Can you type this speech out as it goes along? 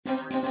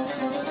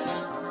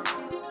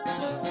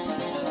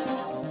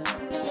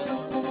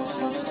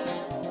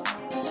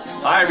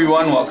Hi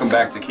everyone, welcome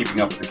back to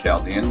Keeping Up with the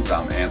Chaldeans.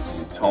 I'm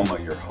Anthony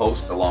Toma, your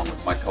host, along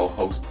with my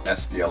co-host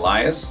Esty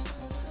Elias.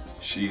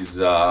 She's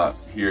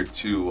here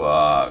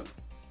to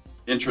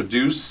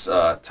introduce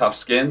Tough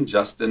Skin,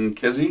 Justin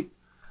Kizzy.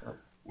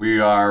 We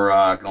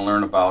are going to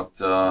learn about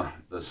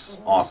this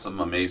awesome,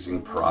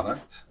 amazing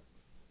product.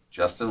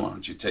 Justin, why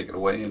don't you take it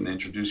away and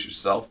introduce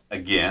yourself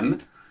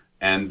again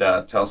and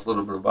tell us a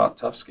little bit about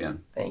Tough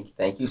Skin.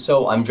 Thank you.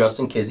 So I'm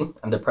Justin Kizzy.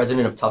 I'm the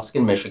president of Tough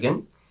Skin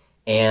Michigan.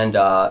 And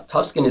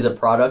Tough Skin is a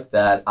product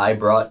that I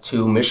brought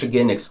to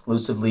Michigan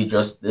exclusively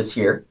just this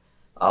year.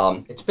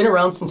 It's been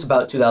around since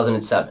about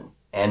 2007.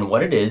 And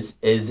what it is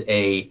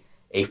a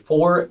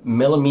 4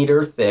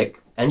 millimeter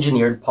thick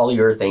engineered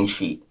polyurethane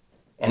sheet.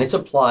 And it's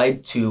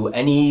applied to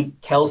any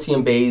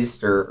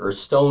calcium-based or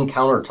stone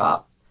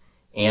countertop.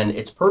 And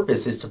its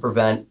purpose is to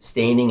prevent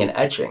staining and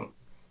etching.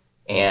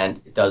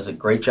 And it does a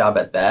great job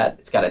at that.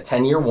 It's got a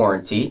 10-year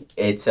warranty.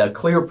 It's a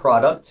clear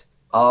product,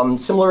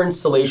 similar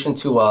installation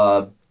to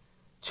a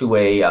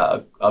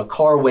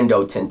car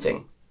window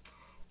tinting.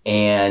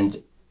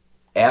 And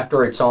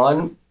after it's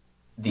on,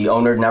 the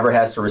owner never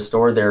has to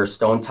restore their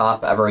stone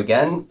top ever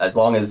again, as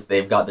long as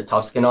they've got the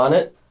Tough Skin on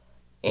it.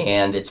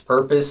 And its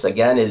purpose,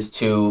 again, is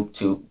to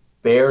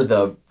bear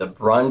the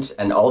brunt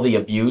and all the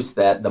abuse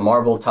that the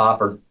marble top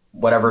or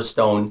whatever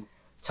stone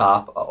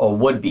top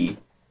would be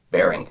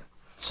bearing.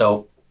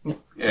 So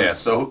yeah,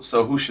 so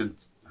who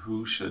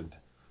should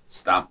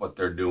stop what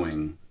they're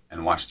doing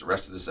and watch the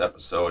rest of this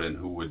episode, and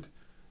who would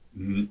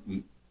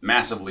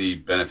massively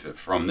benefit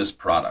from this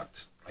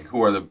product? Like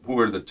who are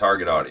the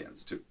target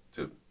audience to?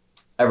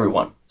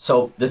 Everyone.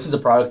 So this is a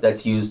product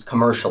that's used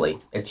commercially.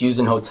 It's used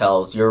in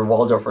hotels, your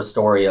Waldorf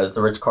Astorias,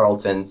 the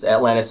Ritz-Carltons,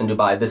 Atlantis and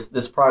Dubai.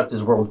 This product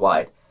is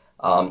worldwide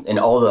in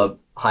all the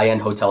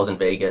high-end hotels in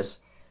Vegas.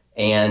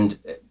 And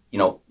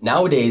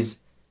nowadays,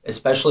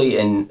 especially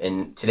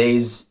in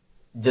today's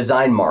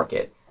design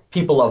market,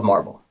 people love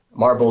marble.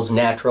 Marble's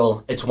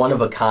natural. It's one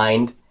of a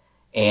kind,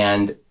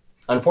 and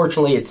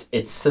unfortunately,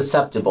 it's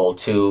susceptible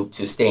to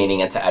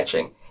staining and to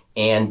etching.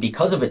 And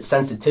because of its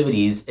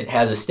sensitivities, it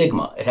has a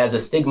stigma. It has a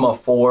stigma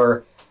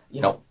for,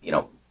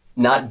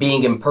 not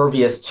being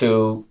impervious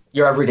to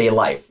your everyday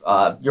life,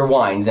 your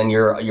wines and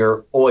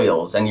your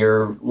oils and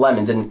your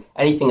lemons and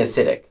anything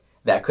acidic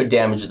that could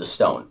damage the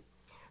stone.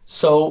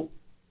 So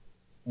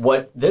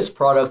what this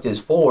product is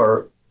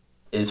for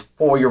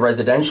your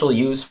residential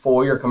use,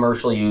 for your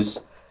commercial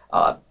use,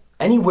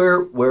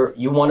 anywhere where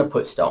you want to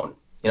put stone.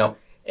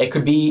 It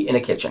could be in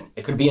a kitchen.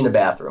 It could be in a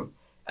bathroom.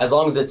 As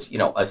long as it's,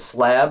 a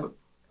slab,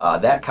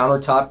 that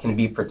countertop can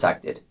be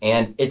protected.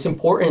 And it's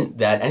important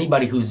that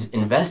anybody who's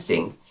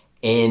investing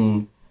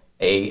in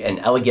an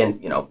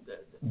elegant,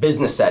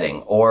 business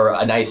setting or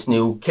a nice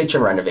new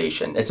kitchen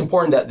renovation, it's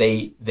important that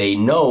they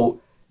know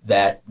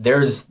that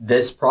there's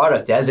this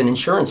product as an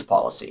insurance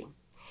policy.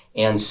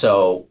 And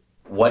so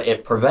what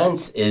it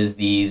prevents is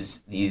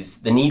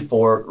the need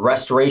for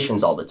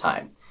restorations all the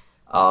time.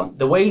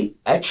 The way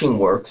etching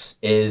works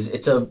is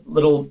it's a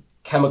little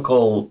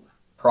chemical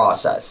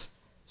process.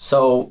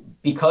 So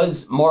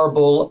because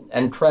marble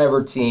and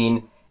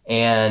travertine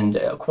and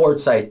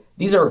quartzite,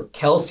 these are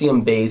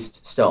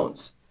calcium-based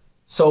stones.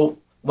 So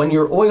when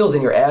your oils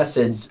and your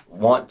acids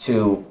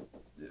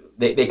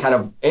they kind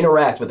of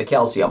interact with the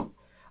calcium.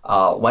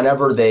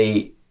 Whenever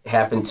they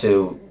happen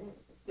to,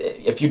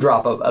 if you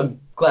drop a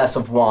glass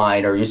of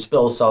wine or you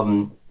spill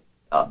some,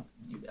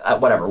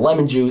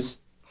 lemon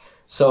juice.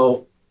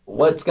 So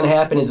what's going to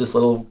happen is this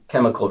little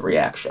chemical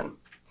reaction,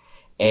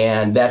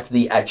 and that's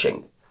the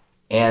etching.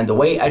 And the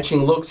way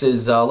etching looks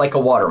is like a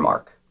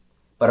watermark,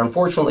 but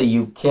unfortunately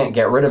you can't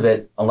get rid of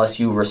it unless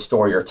you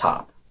restore your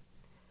top.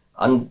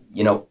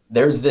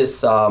 There's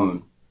this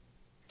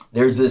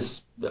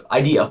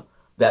idea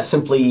that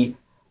simply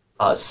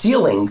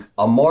sealing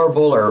a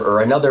marble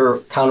or another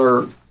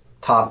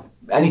countertop,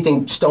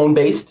 any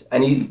stone-based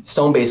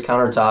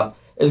countertop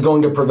is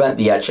going to prevent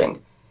the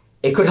etching.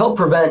 It could help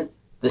prevent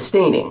the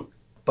staining,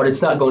 but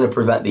it's not going to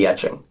prevent the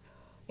etching.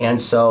 And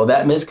so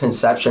that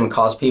misconception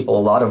costs people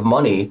a lot of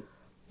money,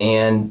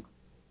 and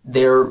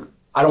they're,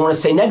 I don't want to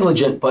say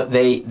negligent, but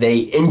they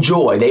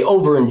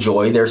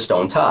over-enjoy their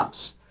stone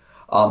tops.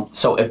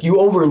 So if you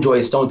over-enjoy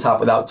a stone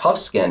top without Tough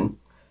Skin,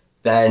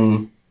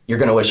 then you're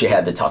going to wish you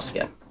had the Tough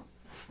Skin.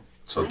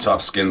 So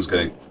Tough Skin's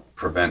going to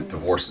prevent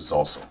divorces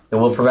also. It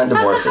will prevent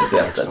divorces,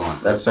 yes.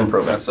 That's been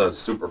proven. That's a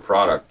super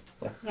product.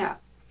 Yeah.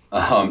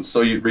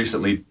 So you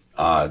recently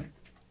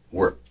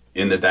were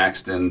in the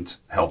Daxton,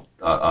 helped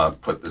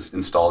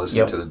install this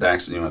Yep. into the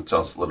Daxton. You want to tell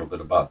us a little bit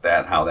about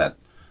that, how that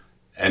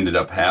ended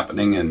up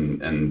happening,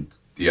 and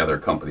the other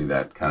company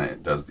that kind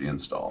of does the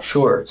install?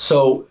 Sure.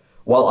 So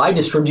while I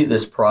distribute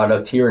this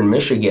product here in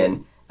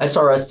Michigan,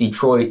 SRS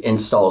Detroit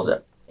installs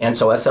it. And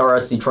so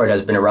SRS Detroit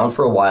has been around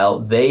for a while.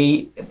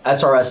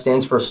 SRS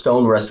stands for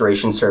Stone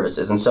Restoration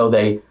Services. And so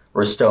they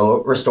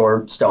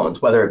restore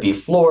stones, whether it be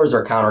floors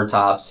or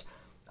countertops,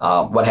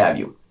 what have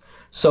you.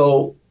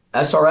 So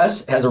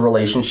SRS has a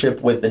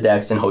relationship with the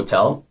Daxton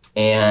Hotel,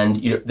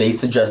 and they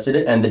suggested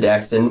it, and the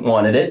Daxton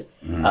wanted it.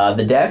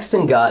 The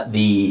Daxton got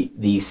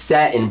the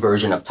satin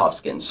version of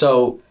Toughskin.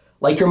 So,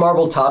 like your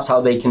marble tops,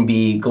 how they can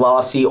be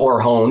glossy or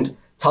honed,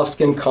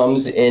 Toughskin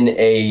comes in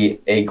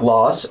a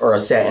gloss or a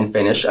satin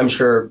finish. I'm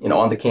sure,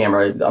 on the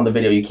camera, on the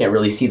video, you can't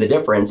really see the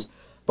difference,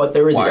 but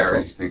there is a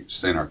difference. Why are you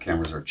saying our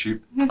cameras are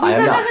cheap? I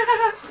am not.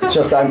 It's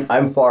just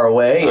I'm far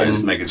away, and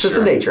it's just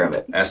the nature of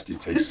it. Esty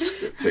takes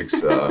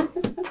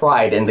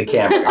pride in the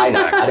camera.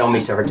 I don't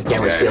mean to hurt the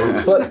camera's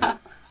feelings, but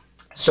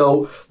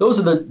so those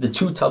are the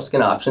two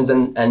Toughskin options,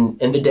 and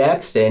in the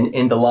Daxton,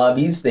 in the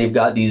lobbies, they've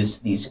got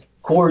these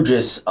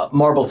gorgeous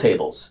marble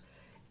tables.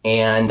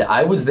 And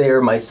I was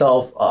there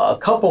myself a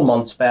couple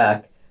months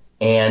back,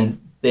 and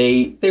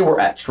they were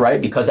etched,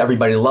 right? Because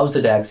everybody loves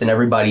the Daxton,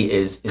 everybody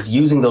is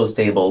using those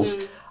tables.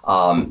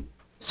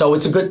 So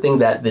it's a good thing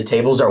that the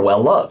tables are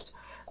well loved.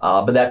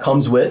 But that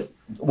comes with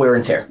wear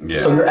and tear. Yeah.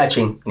 So you're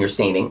etching and you're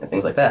staining and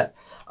things like that.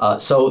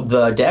 So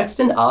the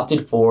Daxton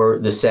opted for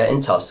the satin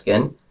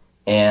Toughskin,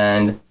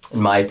 and in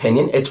my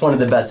opinion, it's one of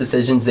the best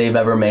decisions they've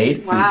ever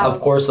made. Wow.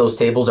 Of course, those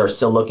tables are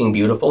still looking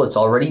beautiful. It's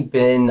already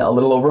been a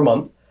little over a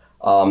month.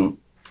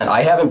 And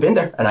I haven't been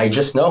there, and I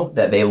just know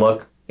that they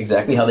look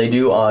exactly how they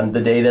do on the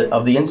day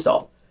of the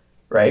install,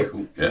 right?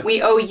 Cool. Yeah.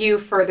 We owe you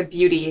for the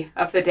beauty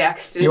of the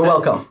Daxton. You're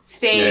welcome.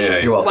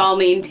 Staying You're welcome. well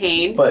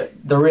maintained. But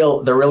the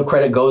real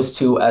credit goes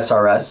to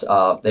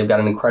SRS. They've got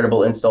an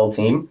incredible install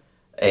team,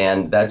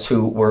 and that's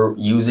who we're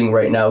using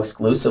right now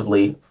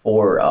exclusively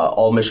for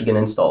all Michigan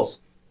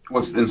installs.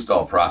 What's the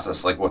install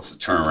process like? What's the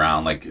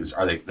turnaround like?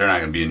 They're not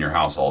going to be in your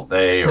house all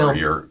day or No.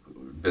 your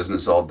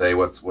business all day?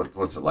 What's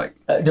it like?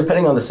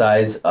 Depending on the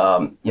size,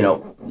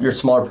 your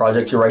smaller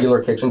projects, your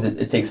regular kitchens,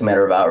 it takes a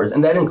matter of hours,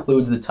 and that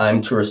includes the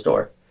time to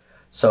restore.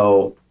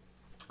 So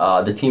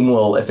the team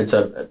will, if it's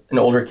an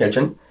older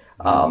kitchen,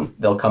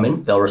 they'll come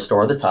in, they'll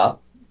restore the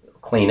top,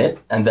 clean it,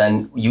 and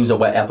then use a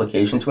wet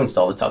application to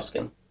install the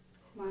Toughskin.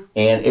 Wow.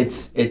 And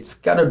it's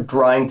got a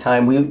drying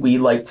time. We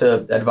like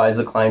to advise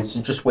the clients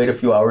to just wait a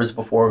few hours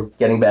before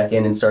getting back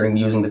in and starting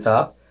using the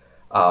top.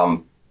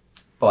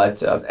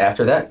 But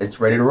after that, it's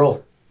ready to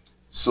roll.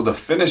 So the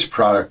finished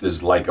product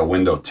is like a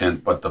window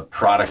tint, but the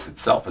product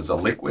itself is a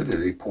liquid.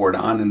 They pour it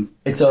on and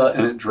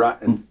it dry.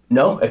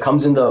 No, it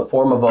comes in the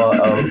form of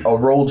a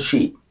rolled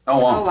sheet. Oh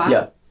wow! Oh, wow.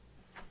 Yeah.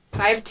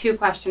 So I have two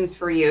questions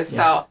for you.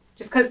 So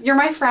just because you're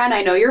my friend,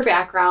 I know your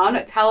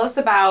background. Tell us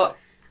about,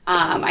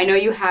 I know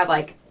you have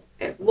like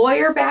a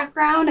lawyer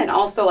background, and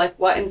also like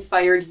what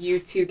inspired you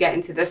to get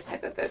into this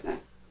type of business?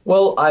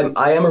 Well,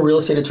 I am a real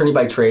estate attorney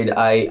by trade.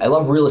 I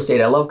love real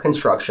estate. I love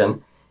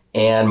construction.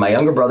 And my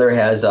younger brother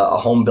has a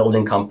home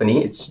building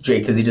company. It's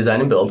J. Kizzy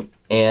Design and Build.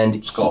 And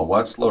It's called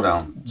what? Slow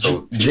down.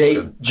 So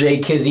J.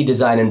 Kizzy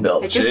Design and I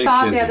Build. just Jay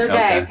saw it the Kizzy, other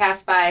day. okay.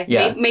 Passed by.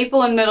 Yeah.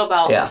 Maple and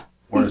Middlebelt. Yeah.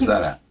 where is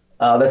that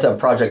at? That's a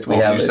project we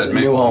have. You It's said a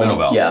Maple new home.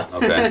 Middlebelt. Yeah.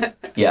 Okay.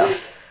 Yeah.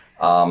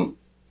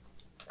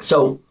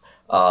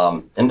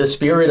 In the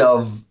spirit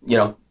of,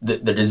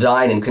 the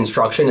design and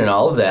construction and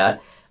all of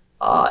that,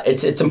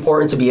 it's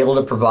important to be able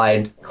to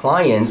provide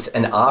clients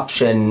an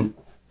option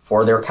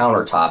for their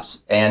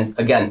countertops. And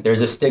again,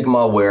 there's a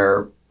stigma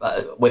where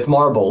with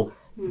marble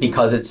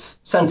because it's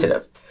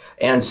sensitive.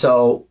 And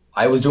so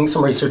I was doing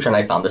some research and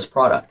I found this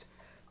product.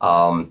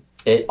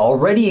 It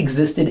already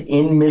existed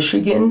in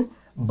Michigan,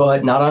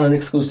 but not on an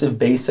exclusive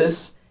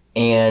basis.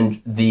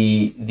 And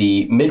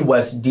the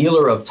Midwest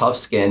dealer of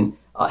Toughskin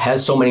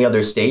has so many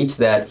other states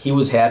that he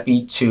was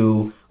happy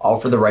to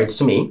offer the rights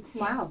to me.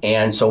 Wow.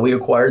 And so we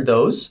acquired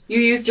those. You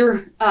used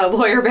your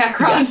lawyer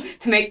background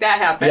Yes. to make that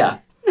happen.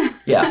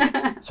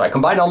 Yeah. So I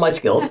combined all my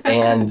skills,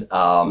 and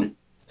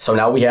so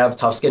now we have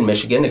Toughskin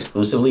Michigan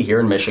exclusively here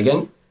in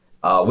Michigan.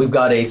 We've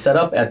got a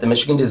setup at the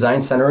Michigan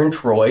Design Center in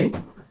Troy,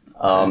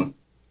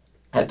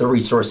 at the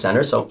Resource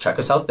Center. So check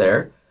us out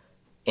there.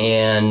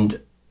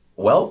 And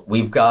well,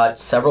 we've got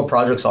several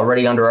projects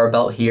already under our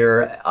belt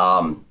here,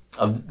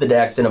 of the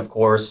Daxton, of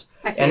course,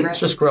 My and favorite. it's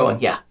just growing.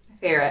 Yeah. My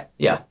favorite.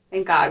 Yeah.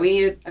 Thank God. We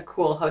needed a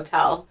cool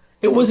hotel.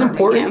 It was in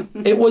important.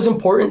 Birmingham. It was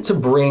important to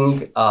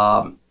bring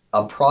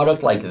a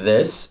product like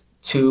this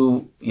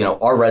to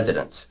our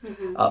residents,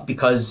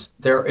 because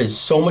there is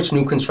so much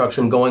new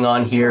construction going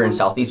on here in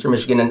southeastern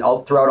Michigan and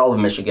throughout all of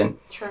Michigan,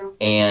 True.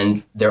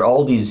 and there are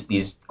all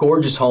these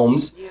gorgeous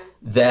homes Yeah.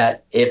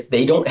 that if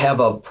they don't have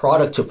a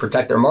product to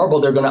protect their marble,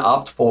 they're going to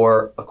opt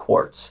for a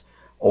quartz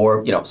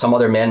or some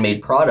other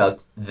man-made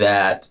product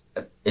that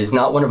is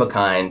not one of a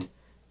kind,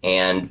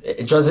 and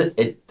it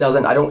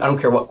doesn't. I don't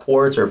care what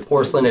quartz or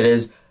porcelain it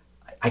is.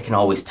 I can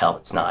always tell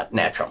it's not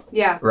natural,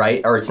 Yeah.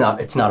 right? Or it's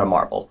not a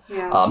marble.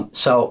 Yeah.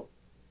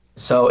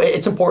 So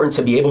it's important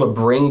to be able to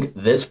bring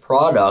this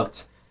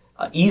product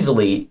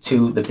easily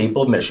to the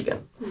people of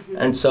Michigan,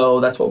 and so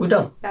that's what we've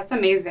done. That's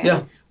amazing.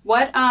 Yeah.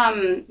 What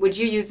would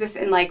you use this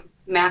in like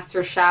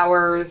master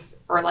showers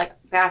or like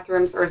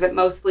bathrooms, or is it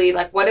mostly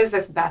like what is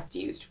this best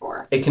used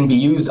for? It can be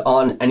used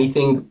on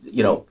anything,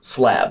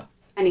 slab,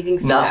 Anything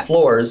not slab?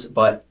 floors,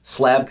 but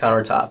slab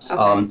countertops.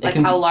 Okay.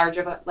 It How large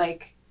of a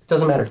it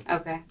doesn't matter.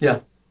 Okay. Yeah.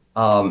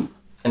 And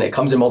it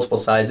comes in multiple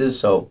sizes,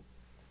 so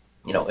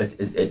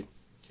it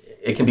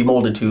it can be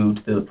molded to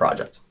the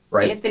project,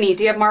 right? Anthony,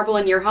 do you have marble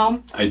in your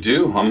home? I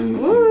do.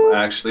 I'm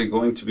actually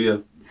going to be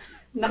a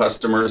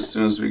customer as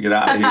soon as we get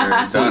out of here.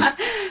 It's done.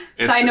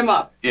 Sign them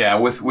up. Yeah,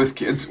 with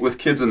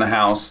kids in the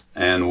house,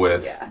 and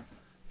with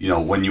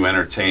when you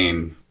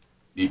entertain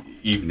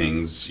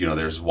evenings,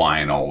 there's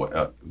wine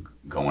all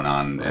going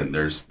on, and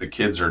the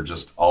kids are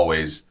just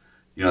always,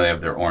 they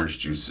have their orange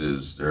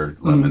juices, their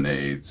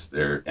lemonades,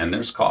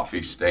 there's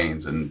coffee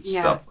stains and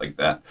stuff like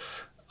that.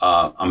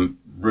 I'm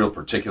real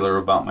particular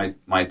about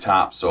my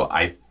top, so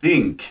I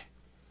think,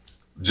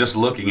 just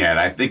looking at it,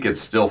 I think it's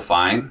still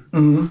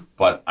fine,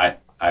 but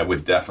I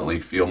would definitely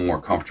feel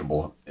more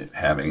comfortable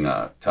having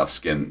a tough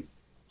skin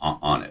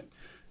on it.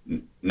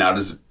 Now,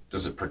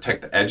 does it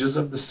protect the edges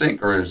of the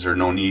sink, or is there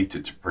no need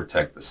to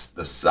protect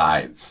the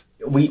sides?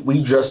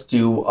 We just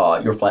do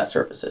your flat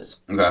surfaces.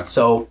 Okay.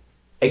 So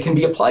it can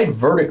be applied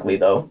vertically,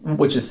 though,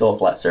 which is still a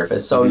flat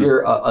surface. So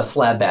you're a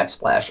slab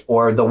backsplash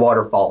or the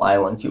waterfall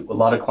islands. A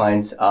lot of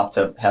clients opt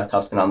to have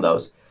tough skin on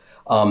those.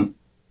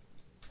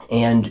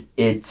 And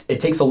it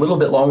takes a little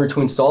bit longer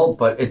to install,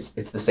 but it's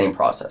the same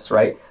process,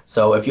 right?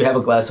 So if you have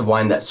a glass of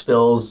wine that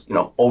spills,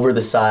 over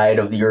the side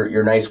of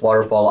your nice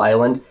waterfall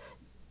island,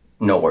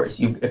 no worries.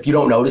 If you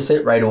don't notice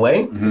it right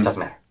away, it doesn't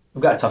matter.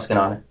 You've got tough skin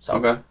on it. So,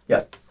 okay.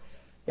 Yeah.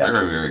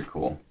 Very, very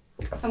cool.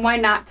 And why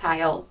not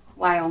tiles?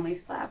 Why only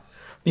slabs?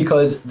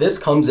 Because this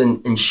comes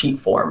in sheet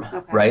form,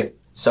 right?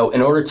 So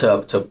in order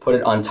to put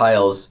it on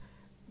tiles,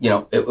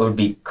 it would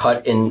be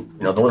cut in,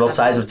 the little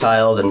size of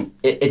tiles, and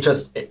it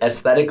just,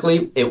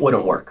 aesthetically, it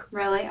wouldn't work.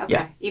 Really? Okay.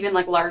 Yeah. Even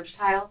like large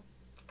tiles?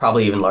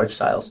 Probably even large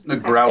tiles. The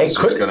grout's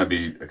just going to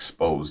be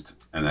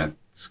exposed, and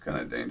that's kind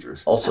of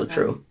dangerous. Also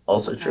true.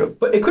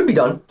 But it could be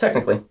done,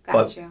 technically.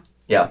 Got you.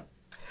 Yeah.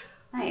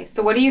 Nice.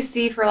 So what do you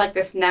see for like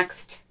this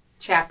next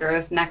chapter,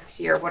 this next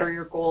year? What are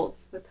your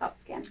goals with Tough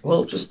Skin?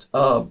 Well, just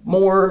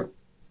more,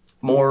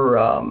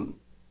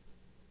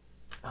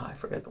 I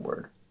forget the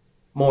word.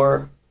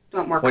 More. Do you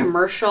want more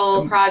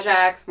commercial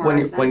projects? More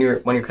when you're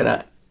kind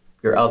of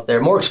you're out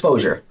there, more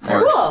exposure.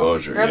 More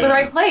exposure. You're at the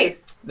right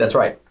place. That's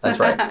right.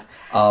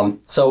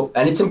 So,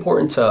 and it's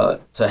important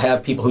to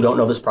have people who don't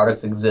know this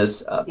product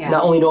exists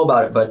not only know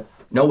about it, but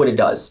know what it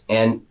does.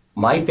 And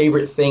my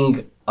favorite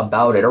thing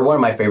about it, or one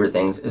of my favorite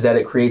things, is that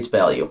it creates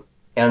value.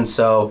 And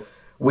so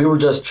we were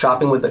just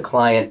shopping with a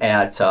client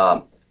at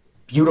a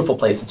beautiful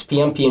place. It's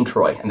PMP in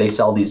Troy, and they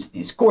sell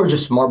these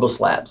gorgeous marble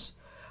slabs.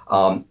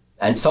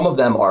 And some of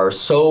them are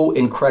so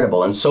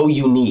incredible and so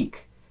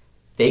unique.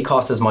 They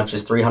cost as much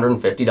as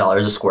 $350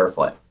 a square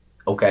foot,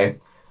 okay?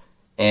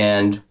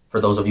 And for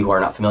those of you who are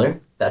not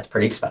familiar, that's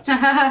pretty expensive.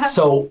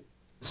 So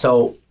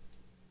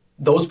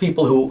those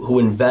people who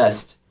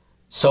invest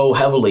so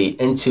heavily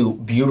into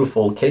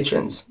beautiful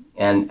kitchens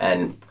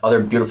and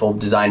other beautiful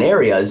design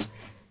areas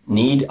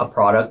need a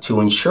product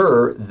to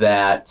ensure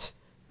that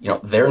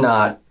they're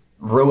not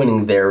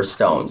ruining their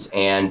stones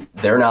and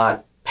they're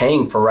not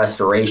paying for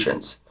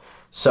restorations.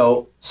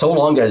 So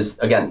long as,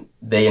 again,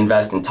 they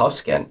invest in Tough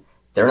Skin,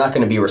 they're not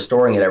going to be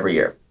restoring it every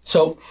year.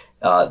 So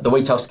the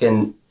way Tough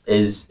Skin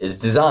is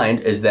designed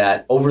is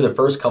that over the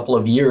first couple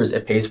of years,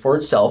 it pays for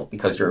itself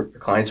because your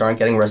clients aren't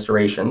getting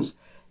restorations.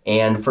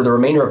 And for the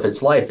remainder of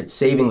its life, it's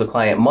saving the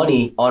client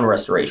money on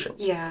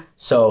restorations. Yeah.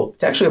 So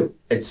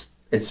it's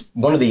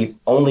one of the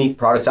only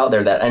products out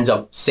there that ends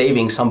up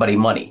saving somebody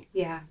money.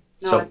 Yeah.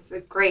 No, it's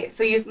great.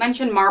 So you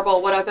mentioned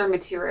marble. What other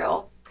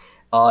materials?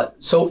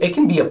 So it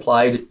can be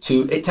applied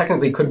to, it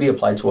technically could be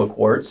applied to a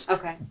quartz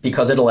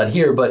because it'll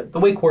adhere, but the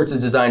way quartz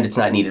is designed, it's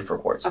not needed for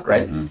quartz,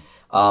 right?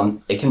 Mm-hmm.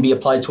 It can be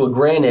applied to a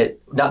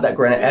granite, not that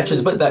granite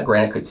etches, but that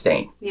granite could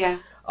stain. Yeah.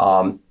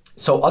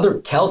 So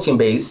other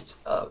calcium-based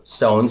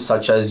stones,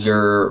 such as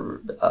your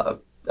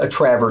a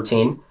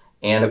travertine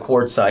and a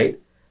quartzite,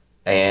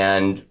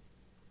 and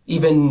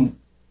even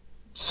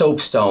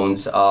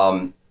soapstones,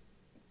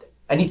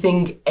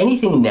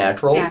 anything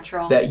natural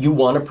that you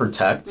want to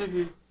protect,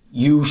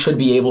 you should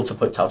be able to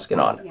put Tough Skin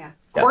on it. Yeah.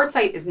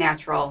 Quartzite is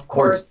natural.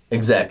 Quartz,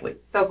 exactly.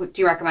 So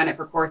do you recommend it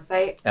for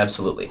quartzite?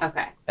 Absolutely.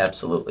 Okay.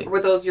 Absolutely.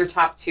 Were those your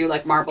top two,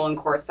 like marble and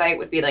quartzite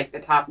would be like the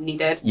top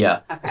needed? Yeah.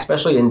 Okay.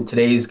 Especially in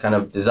today's kind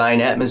of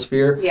design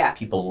atmosphere, yeah,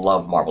 people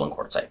love marble and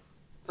quartzite.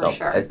 For so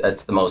sure.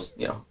 That's the most,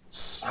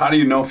 How do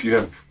you know if you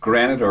have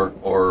granite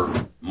or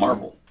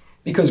marble?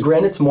 Because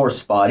granite's more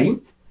spotty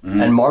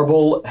and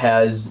marble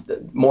has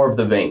more of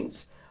the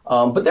veins.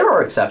 But there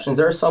are exceptions.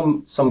 There are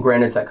some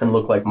granites that can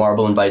look like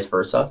marble and vice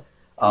versa.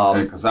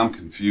 Because I'm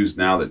confused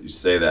now that you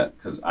say that,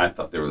 because I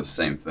thought they were the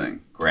same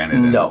thing, granite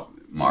and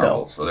marble.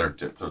 No. So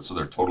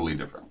they're totally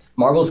different.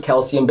 Marble's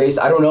calcium based.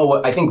 I don't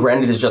know I think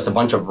granite is just a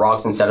bunch of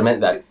rocks and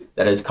sediment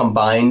that is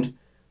combined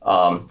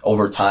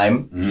over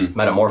time, just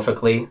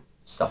metamorphically.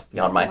 Stuff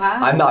beyond my. Wow.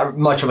 I'm not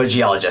much of a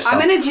geologist. So.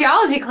 I'm in a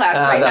geology class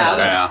right now.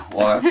 Yeah,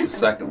 well, that's the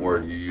second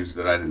word you used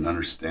that I didn't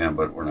understand,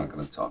 but we're not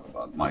going to talk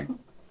about my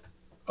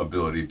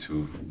ability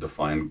to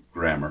define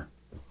grammar.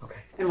 Okay.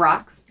 And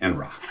rocks.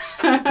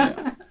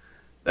 Yeah.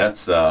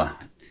 That's our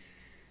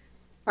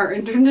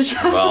intern's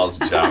job. Val's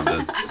job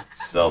to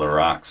sell the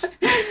rocks.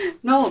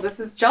 No, this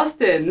is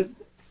Justin's.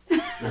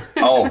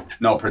 Oh,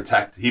 no,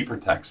 protect. He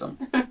protects them.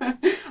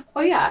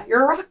 Oh yeah,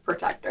 you're a rock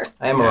protector.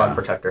 I am a Yeah. rock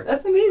protector.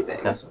 That's amazing.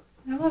 Yes.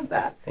 I love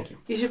that. Thank you.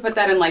 You should put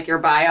that in like your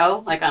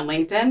bio, like on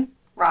LinkedIn.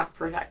 Rock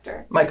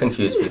protector. Might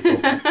confuse people.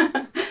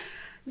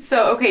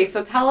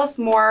 So tell us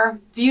more.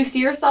 Do you see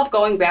yourself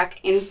going back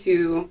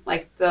into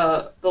like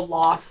the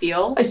law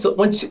field? I still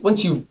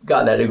once you've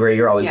got that degree,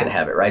 you're always Yeah. gonna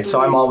have it, right?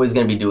 So I'm always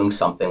gonna be doing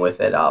something with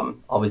it.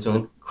 Always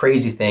doing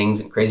crazy things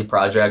and crazy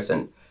projects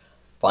and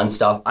fun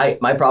stuff.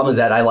 My problem is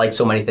that I like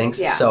so many things,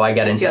 Yeah. so I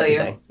get into Feel you.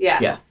 everything. Yeah.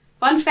 Yeah.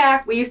 Fun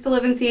fact: we used to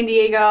live in San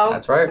Diego.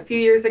 That's right. A few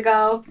years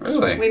ago.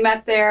 Really? We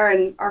met there,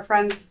 and our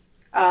friends,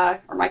 or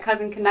my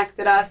cousin,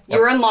 connected us. You Yep.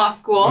 were in law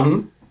school,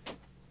 Mhm.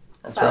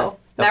 That's so right. Yep.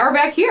 now we're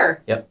back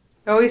here. Yep.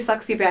 It always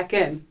sucks you back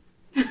in.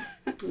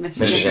 Michigan.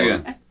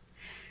 Michigan.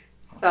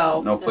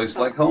 So No place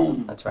like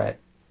home. That's right.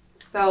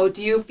 So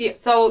do you feel?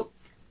 So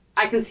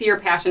I can see your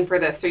passion for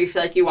this. So you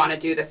feel like you want to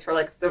do this for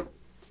like the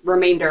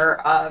remainder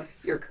of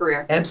your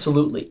career.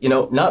 Absolutely.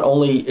 Not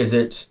only is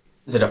it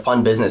a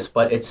fun business,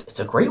 but it's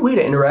a great way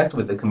to interact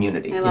with the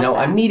community. I love that.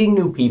 I'm meeting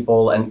new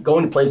people and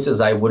going to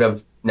places I would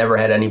have never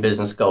had any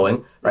business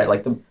going, right?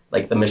 Like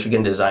the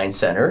Michigan Design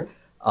Center,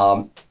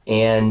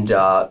 and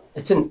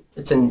it's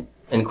an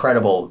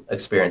incredible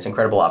experience,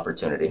 incredible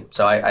opportunity.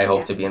 So I hope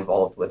Yeah. to be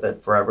involved with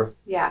it forever.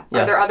 Yeah.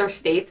 Yeah. Are there other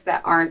states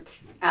that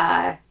aren't?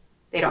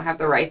 They don't have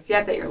the rights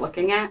yet that you're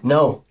looking at.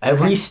 No,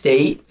 every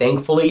state,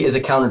 thankfully, is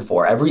accounted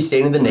for. Every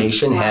state in the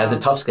nation has a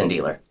Wow. tough skin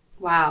dealer.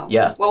 Wow.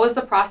 Yeah. What was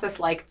the process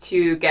like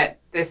to get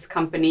this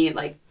company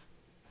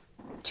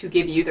to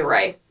give you the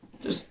rights?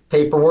 Just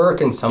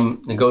paperwork and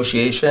some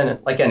negotiation,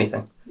 like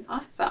anything.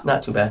 Awesome.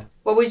 Not too bad.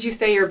 What would you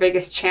say your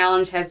biggest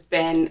challenge has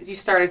been? You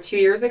started 2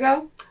 years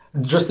ago?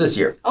 Just this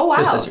year. Oh wow.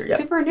 Just this year, yeah.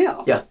 Super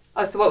new. Yeah.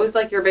 Oh, so what was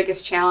like your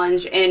biggest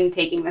challenge in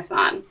taking this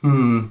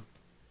on?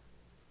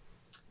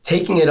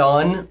 Taking it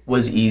on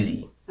was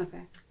easy,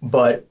 Okay.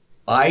 but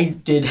I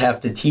did have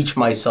to teach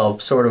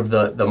myself sort of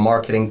the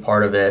marketing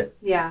part of it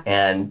Yeah.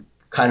 and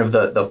kind of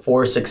the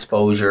force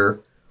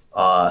exposure.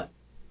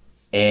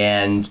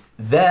 And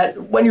that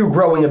when you're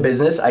growing a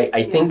business,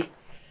 I think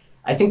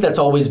that's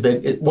always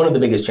one of the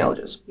biggest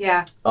challenges.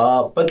 Yeah.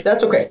 But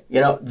that's okay.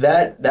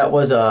 That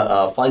was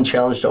a fun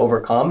challenge to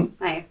overcome.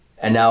 Nice.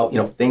 And now,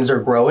 things are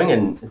growing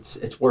and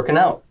it's working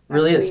out. It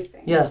really That's is.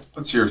 amazing. Yeah.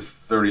 What's your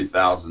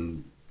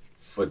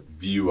 30,000-foot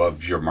view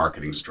of your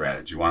marketing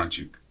strategy? Why don't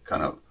you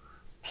kind of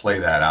play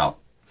that out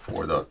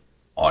for the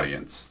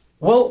audience?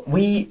 Well,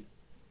 we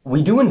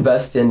do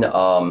invest in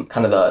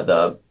kind of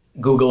the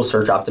Google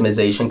search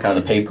optimization, kind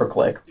of the pay per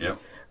click. Yep.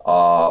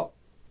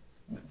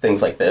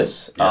 Things like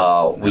this.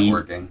 Yeah, We,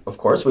 networking. of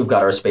course, we've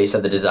got our space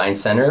at the Design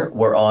Center.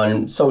 We're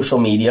on social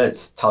media.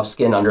 It's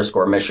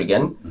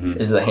toughskin_Michigan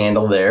is the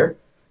handle there.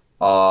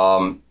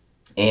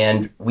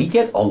 And we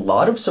get a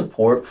lot of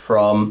support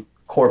from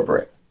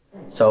corporate.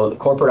 So the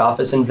corporate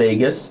office in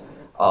Vegas,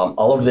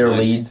 all of their Nice.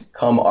 leads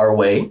come our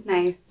way.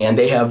 Nice. And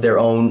they have their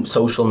own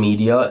social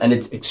media, and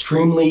it's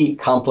extremely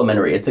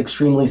complementary. It's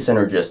extremely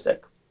synergistic.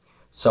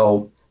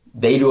 So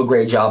they do a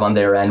great job on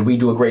their end. We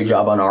do a great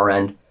job on our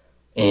end.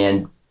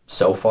 And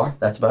so far,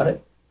 that's about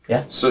it.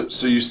 Yeah. So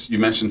you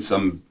mentioned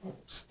some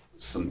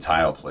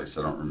tile place.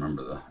 I don't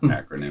remember the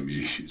acronym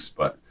you used,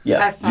 but Yeah.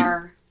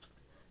 SR.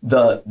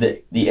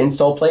 The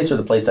install place or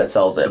the place that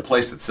sells the it?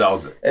 place that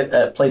sells it.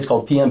 A place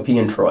called PMP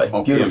in Troy.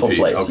 Oh, Beautiful PMP.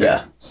 place. Okay.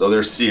 Yeah. So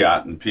there's Seat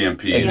and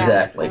PMP.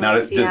 Exactly. Yeah. Now,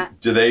 I see that.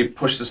 do they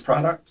push this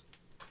product?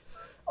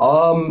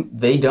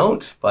 They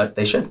don't, but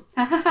they should.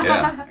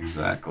 Yeah,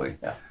 exactly.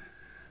 Yeah.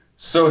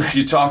 So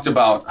you talked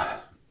about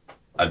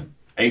a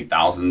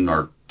 8,000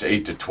 or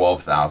 8 to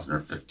 12,000 or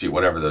 50,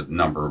 whatever the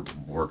number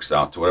works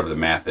out to, whatever the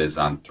math is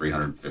on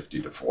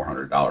 $350 to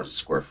 $400 a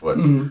square foot.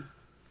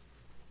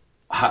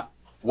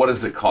 What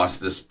does it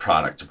cost this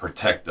product to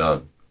protect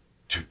a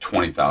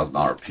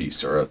 $20,000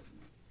 piece or a?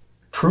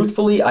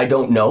 Truthfully, I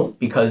don't know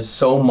because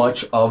so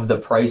much of the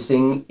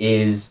pricing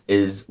is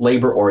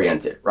labor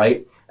oriented,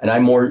 right? And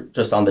I'm more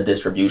just on the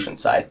distribution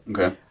side.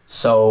 Okay.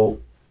 So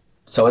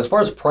as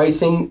far as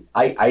pricing,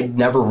 I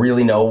never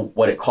really know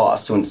what it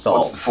costs to install.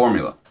 What's the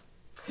formula?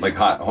 Like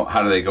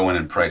how do they go in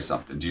and price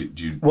something? Do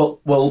you?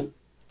 Well,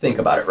 think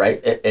about it, right?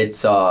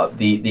 It's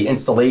the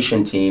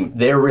installation team.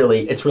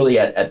 It's really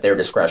at their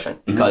discretion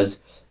because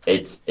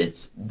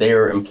it's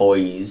their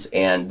employees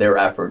and their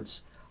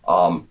efforts.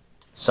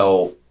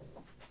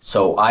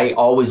 So I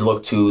always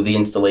look to the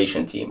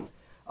installation team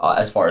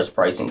as far as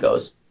pricing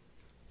goes.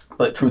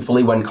 But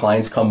truthfully, when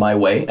clients come my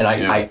way and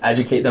I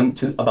educate them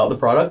about the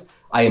product,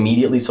 I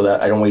immediately, so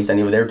that I don't waste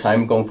any of their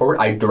time going forward,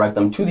 I direct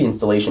them to the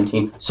installation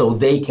team so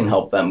they can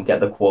help them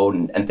get the quote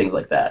and things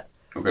like that.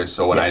 Okay,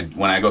 so when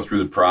I go through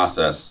the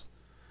process,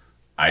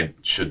 I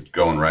should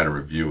go and write a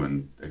review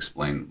and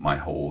explain my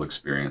whole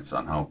experience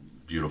on how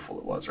beautiful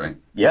it was, right?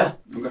 Yeah,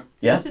 Okay.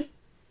 yeah,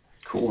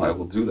 Cool, I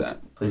will do that.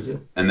 please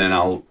do. And then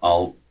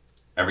I'll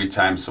every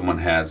time someone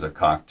has a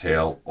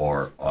cocktail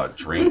or a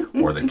drink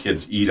or the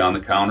kids eat on the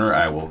counter,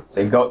 I will.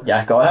 So go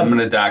ahead. I'm going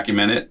to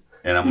document it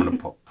and I'm going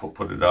to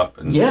put it up.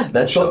 And Yeah,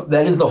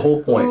 that is the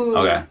whole point. Ooh.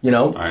 Okay. You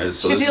know, All right.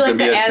 So Should this do is going like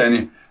to be the a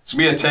ads. It's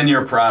gonna be a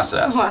 10-year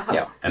process, Wow.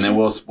 Yeah. and then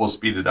we'll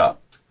speed it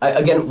up.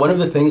 Again, one of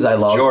the things I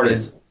love Jordan,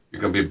 is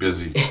you're gonna be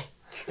busy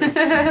one of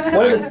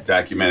the,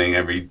 documenting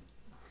every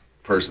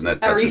person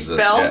that Every touches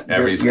spill?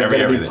 every you're going to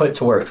be everything. put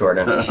to work,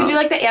 Jordan. You should do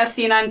like the as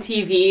seen on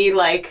TV,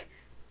 like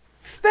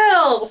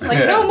spill,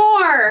 like no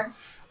more.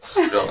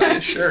 Spill on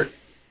your shirt.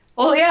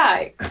 Well,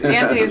 yeah, 'cause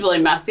Anthony's really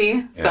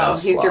messy, so Yeah,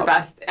 he's your slob.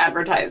 best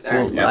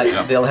advertiser. Well,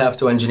 Yeah. they'll have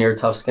to engineer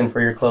tough skin for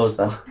your clothes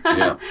then.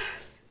 Yeah.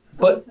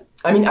 But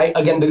I mean,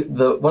 again,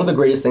 the one of the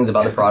greatest things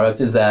about the product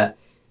is that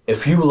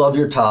if you love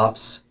your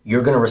tops,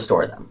 you're going to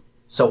restore them.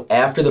 So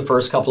after the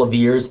first couple of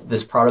years,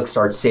 this product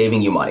starts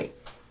saving you money.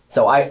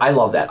 So I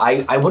love that.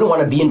 I wouldn't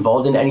want to be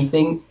involved in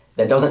anything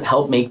that doesn't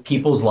help make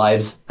people's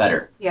lives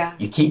better. Yeah.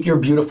 You keep your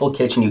beautiful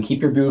kitchen, you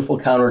keep your beautiful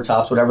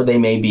countertops, whatever they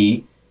may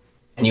be,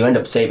 and you end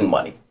up saving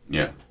money.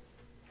 Yeah.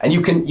 And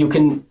you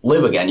can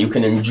live again. You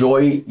can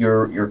enjoy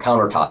your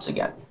countertops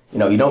again. You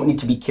know, you don't need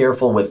to be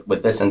careful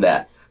with this and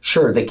that.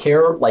 Sure, the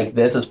care like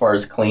this as far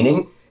as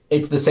cleaning,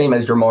 it's the same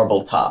as your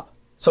marble top.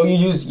 So you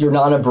use your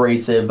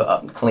non-abrasive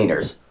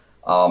cleaners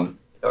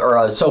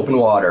or soap and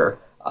water,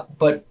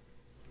 but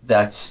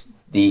that's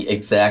the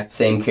exact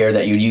same care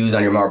that you'd use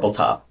on your marble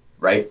top,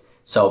 right?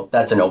 So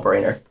that's a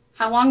no-brainer.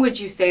 How long would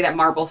you say that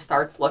marble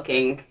starts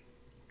looking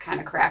kind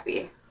of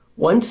crappy?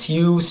 Once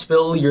you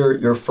spill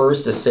your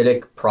first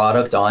acidic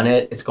product on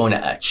it, it's going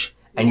to etch.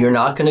 And you're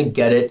not going to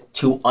get it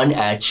to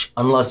unetch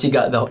unless you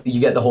get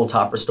the whole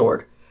top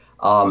restored.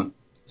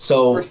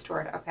 So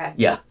Restored, okay.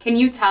 yeah, Can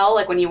you tell,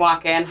 like, when you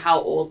walk in, how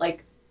old,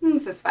 like,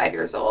 this is 5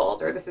 years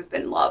old, or this has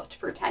been loved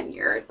for 10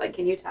 years? Like,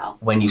 can you tell?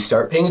 when you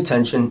start paying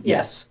attention,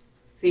 yes.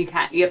 So you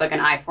have like an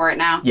eye for it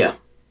now? Yeah.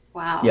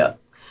 Wow. Yeah.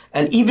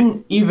 And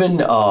even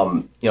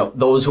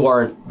those who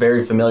aren't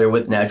very familiar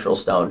with natural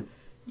stone,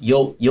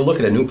 you'll look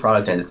at a new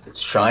product and it's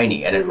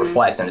shiny and it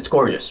reflects and it's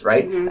gorgeous,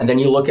 right? And then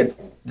you look at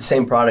the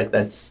same product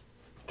that's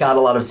got a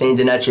lot of stains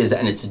and etches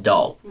and it's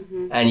dull.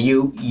 And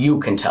you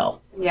can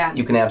tell. Yeah.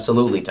 You can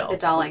absolutely tell. The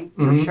dulling,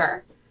 for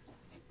sure.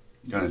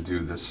 I'm gonna do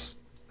this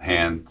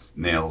hand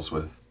nails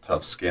with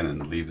tough skin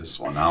and leave this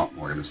one out,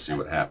 and we're gonna see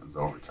what happens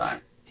over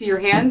time. To your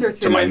hands or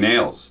To my the-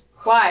 nails,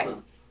 Why?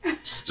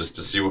 just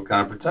to see what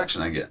kind of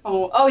protection I get.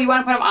 Oh, you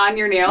want to put them on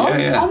your nails?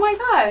 Yeah. Oh my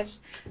gosh.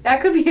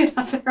 That could be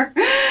another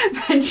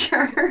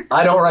venture.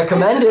 I don't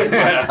recommend it,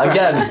 but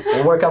again,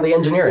 we'll work on the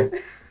engineering.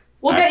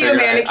 We'll I get you a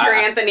figured manicure,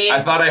 Anthony.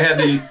 I thought I had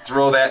to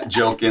throw that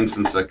joke in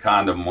since the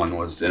condom one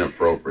was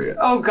inappropriate.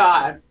 Oh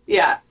God.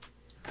 Yeah.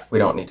 We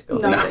don't need to go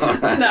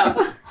there.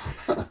 No.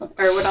 Or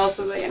what else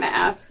was I going to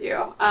ask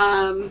you?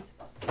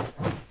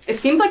 It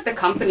seems like the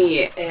company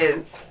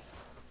is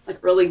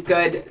like really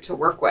good to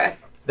work with.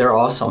 They're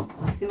awesome.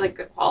 They seem like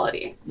good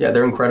quality. Yeah,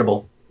 they're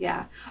incredible.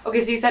 Yeah.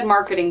 Okay, so you said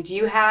marketing. Do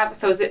you have,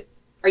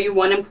 are you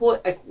one employee,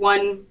 like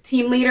one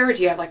team leader?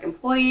 Do you have like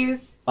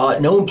employees?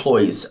 No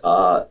employees.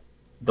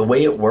 The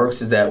way it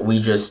works is that we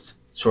just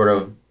sort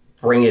of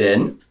bring it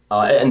in,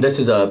 and this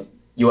is a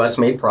U.S.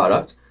 made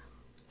product.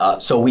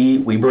 So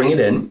we bring it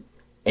in,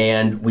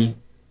 and we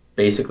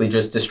basically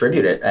just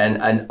distribute it.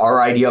 And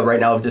our idea right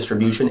now of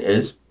distribution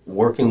is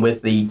working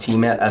with the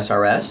team at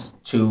SRS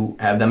to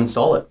have them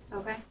install it.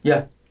 Okay.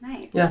 Yeah.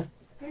 Nice. Yeah.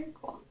 Very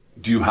cool.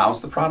 Do you house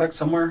the product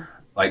somewhere?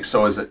 Like,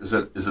 so is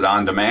it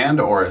on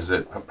demand, or is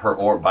it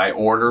by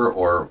order,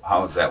 or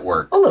how does that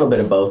work? A little bit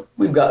of both.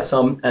 We've got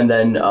some, and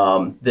then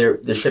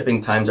the shipping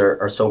times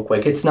are so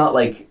quick. It's not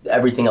like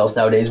everything else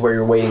nowadays where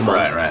you're waiting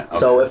months. Right, okay.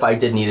 So if I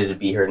did need it to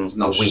be here in There's a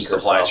no week or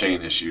supply so.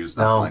 chain issues,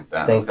 nothing No, like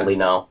that. thankfully Okay.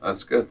 no.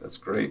 That's good. That's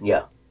great.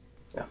 Yeah.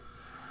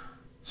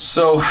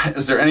 So,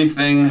 is there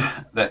anything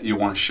that you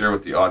want to share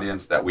with the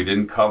audience that we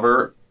didn't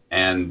cover?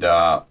 And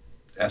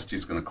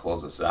Esti's going to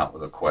close us out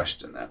with a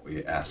question that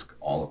we ask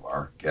all of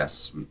our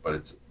guests.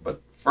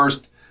 But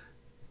first,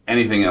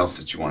 anything else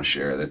that you want to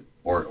share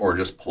or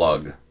just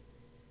plug?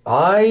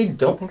 I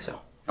don't think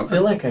so. I Okay.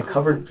 feel like I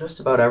covered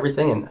just about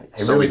everything, and I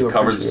So really we do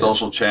covered the appreciate it.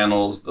 social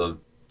channels, the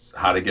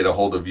how to get a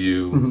hold of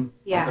you. Mhm.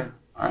 Yeah. Okay.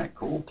 All right.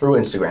 Cool. Through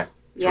Instagram.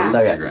 Yeah. Through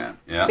Okay. Instagram.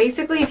 Yeah.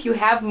 Basically, if you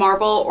have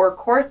marble or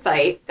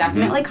quartzite,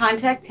 definitely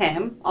contact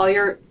him. All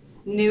your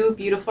new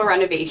beautiful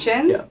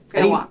renovations. Yeah.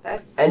 Gonna want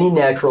this Any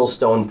natural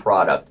stone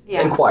product,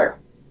 Yeah. inquire.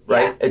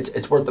 Right? Yeah.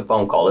 It's worth the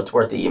phone call. It's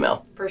worth the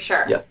email. for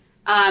sure.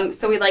 Yeah.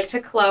 So we'd like to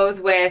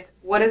close with,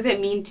 what does it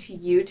mean to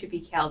you to be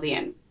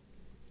Chaldean?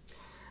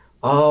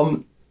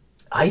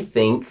 I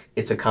think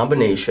it's a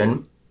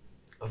combination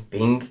of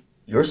being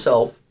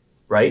yourself,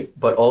 right?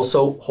 But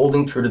also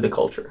holding true to the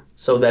culture.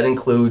 So that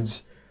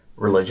includes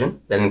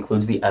religion, that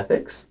includes the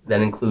ethics,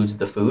 that includes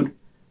the food.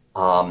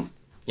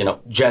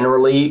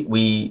 Generally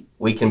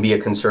we can be a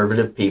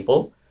conservative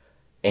people.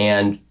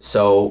 And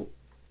so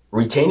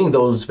retaining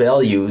those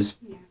values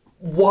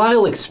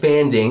while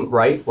expanding,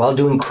 right? While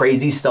doing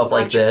crazy stuff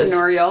like this.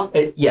 Entrepreneurial.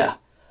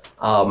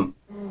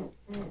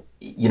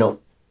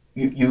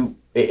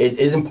 It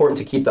is important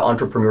to keep the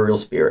entrepreneurial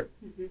spirit.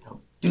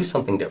 Do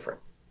something different,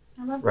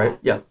 I love right?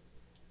 that. Yeah.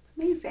 It's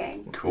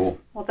amazing. Cool.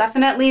 Well,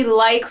 definitely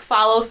like,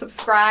 follow,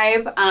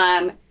 subscribe.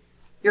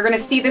 You're going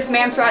to see this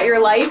man throughout your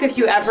life. If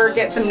you ever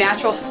get some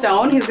natural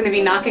stone, he's going to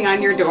be knocking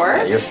on your door.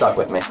 Yeah, you're stuck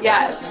with me.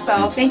 Yes.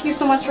 So thank you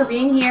so much for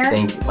being here.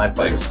 Thank you. My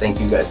pleasure. Thanks. Thank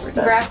you guys for your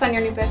time. Congrats on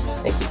your new business.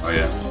 Thank you. Oh,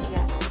 yeah.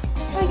 Yes.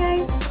 Bye,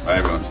 guys. Bye,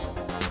 everyone.